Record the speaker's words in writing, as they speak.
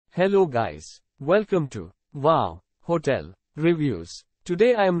Hello guys. Welcome to Wow Hotel Reviews.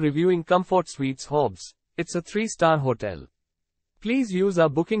 Today I am reviewing Comfort Suites Hobbs. It's a 3-star hotel. Please use our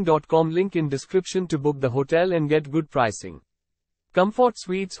booking.com link in description to book the hotel and get good pricing. Comfort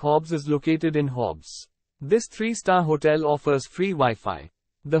Suites Hobbs is located in Hobbs. This 3-star hotel offers free Wi-Fi.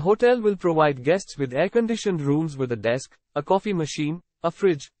 The hotel will provide guests with air-conditioned rooms with a desk, a coffee machine, a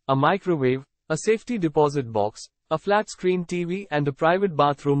fridge, a microwave, a safety deposit box, a flat-screen TV and a private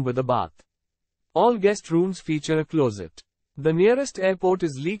bathroom with a bath. All guest rooms feature a closet. The nearest airport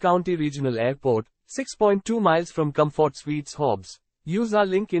is Lea County Regional Airport, 6.2 miles from Comfort Suites Hobbs. Use our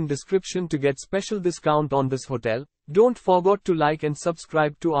link in description to get special discount on this hotel. Don't forget to like and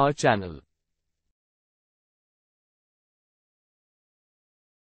subscribe to our channel.